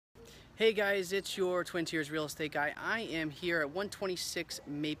Hey guys, it's your Twin Tiers Real Estate Guy. I am here at 126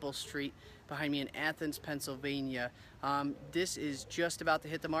 Maple Street behind me in Athens, Pennsylvania. This is just about to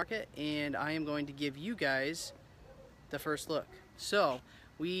hit the market and I am going to give you guys the first look. So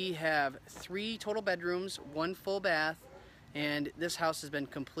we have 3 total bedrooms, 1 full bath, and this house has been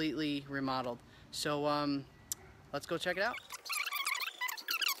completely remodeled. So let's go check it out.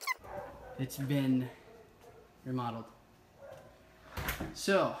 It's been remodeled.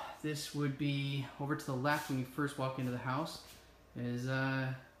 So this would be over to the left when you first walk into the house. Is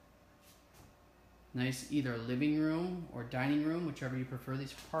a nice either living room or dining room, whichever you prefer.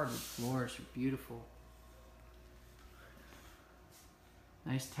 These hardwood floors are beautiful.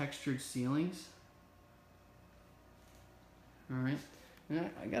 Nice textured ceilings. Alright,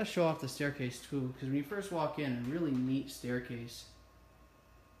 I gotta show off the staircase too, because when you first walk in, a really neat staircase.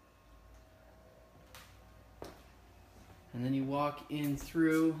 And then you walk in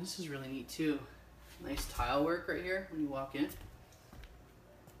through, this is really neat too. Nice tile work right here when you walk in.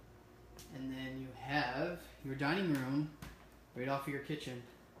 And then you have your dining room right off of your kitchen.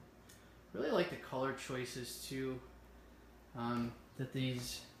 Really like the color choices too, that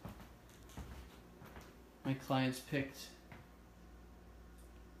my clients picked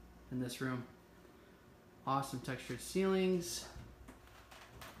in this room. Awesome textured ceilings.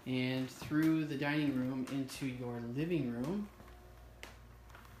 And through the dining room into your living room.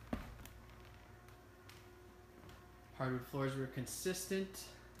 Hardwood floors were consistent.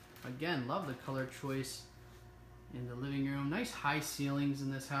 Again, love the color choice in the living room. Nice high ceilings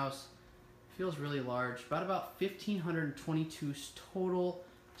in this house. Feels really large. About 1,522 total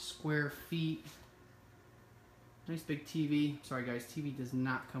square feet. Nice big TV. Sorry guys, TV does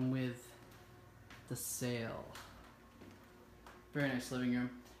not come with the sale. Very nice living room.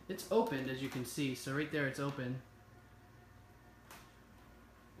 It's opened, as you can see, so right there it's open.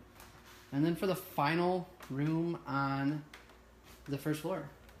 And then for the final room on the first floor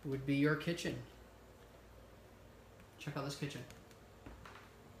would be your kitchen. Check out this kitchen.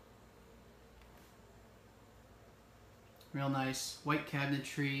 Real nice white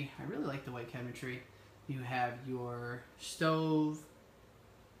cabinetry. I really like the white cabinetry. You have your stove,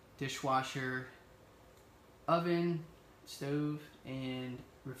 dishwasher, oven, stove, and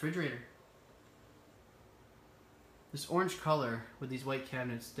refrigerator. This orange color with these white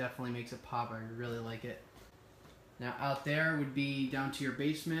cabinets definitely makes it pop. I really like it. Now out there would be down to your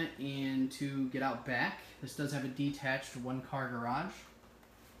basement, and to get out back, this does have a detached 1-car garage.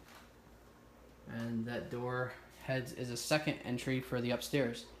 And that door heads is a second entry for the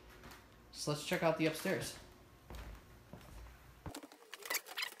upstairs. So let's check out the upstairs.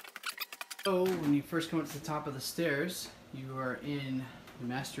 So when you first come up to the top of the stairs, you are in the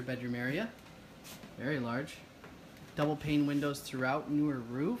master bedroom area. Very large. Double pane windows throughout, newer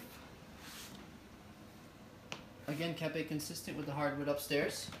roof. Again, kept it consistent with the hardwood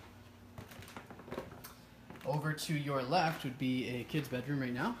upstairs. Over to your left would be a kid's bedroom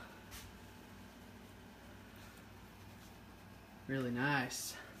right now. Really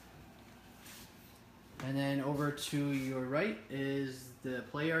nice. And then over to your right is the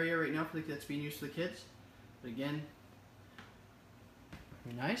play area right now that's being used for the kids. But again,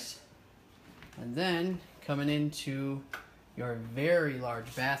 very nice. And then coming into your very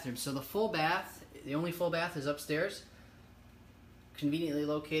large bathroom. So the full bath, the only full bath is upstairs. Conveniently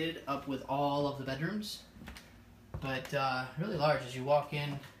located up with all of the bedrooms. But really large. As you walk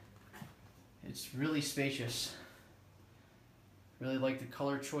in, it's really spacious. Really like the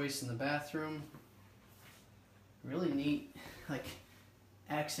color choice in the bathroom. Really neat, like,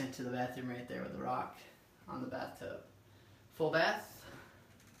 accent to the bathroom right there with the rock on the bathtub. Full bath,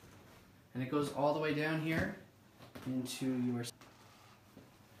 and it goes all the way down here into your,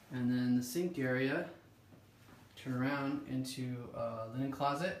 and then the sink area, turn around into a linen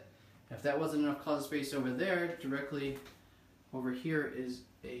closet. If that wasn't enough closet space over there, directly over here is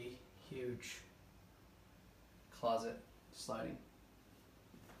a huge closet sliding.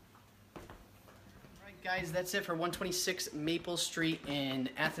 Guys, that's it for 126 Maple Street in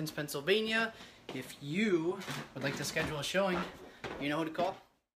Athens, Pennsylvania. If you would like to schedule a showing, you know who to call.